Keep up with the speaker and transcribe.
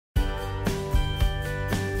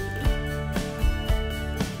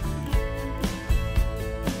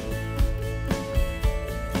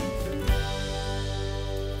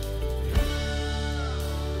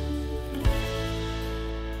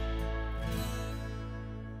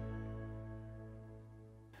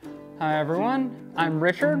Hi everyone, I'm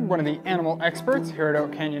Richard, one of the animal experts here at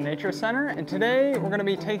Oak Canyon Nature Center, and today we're going to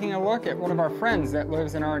be taking a look at one of our friends that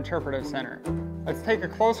lives in our interpretive center. Let's take a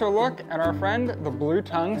closer look at our friend, the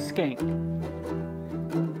blue-tongued skink.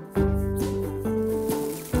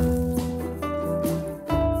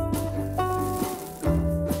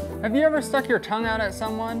 Have you ever stuck your tongue out at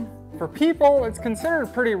someone? For people, it's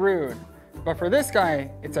considered pretty rude, but for this guy,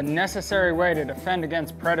 it's a necessary way to defend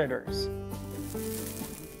against predators.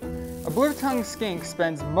 A blue-tongued skink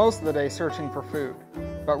spends most of the day searching for food,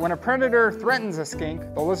 but when a predator threatens a skink,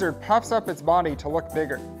 the lizard puffs up its body to look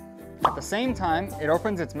bigger. At the same time, it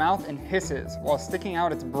opens its mouth and hisses while sticking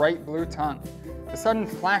out its bright blue tongue. The sudden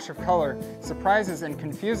flash of color surprises and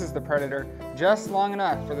confuses the predator just long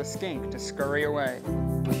enough for the skink to scurry away.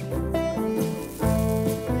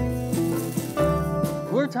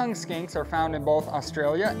 Blue-tongued skinks are found in both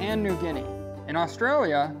Australia and New Guinea. In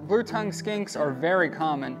Australia, blue-tongued skinks are very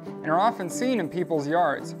common and are often seen in people's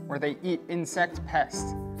yards where they eat insect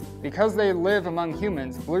pests. Because they live among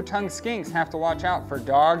humans, blue-tongued skinks have to watch out for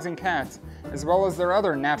dogs and cats, as well as their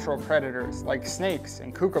other natural predators like snakes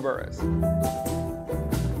and kookaburras.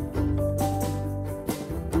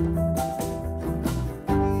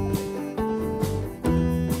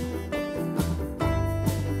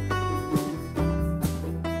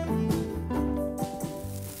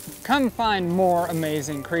 Come find more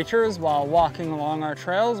amazing creatures while walking along our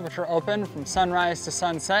trails, which are open from sunrise to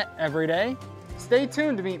sunset every day. Stay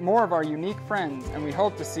tuned to meet more of our unique friends, and we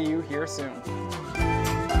hope to see you here soon.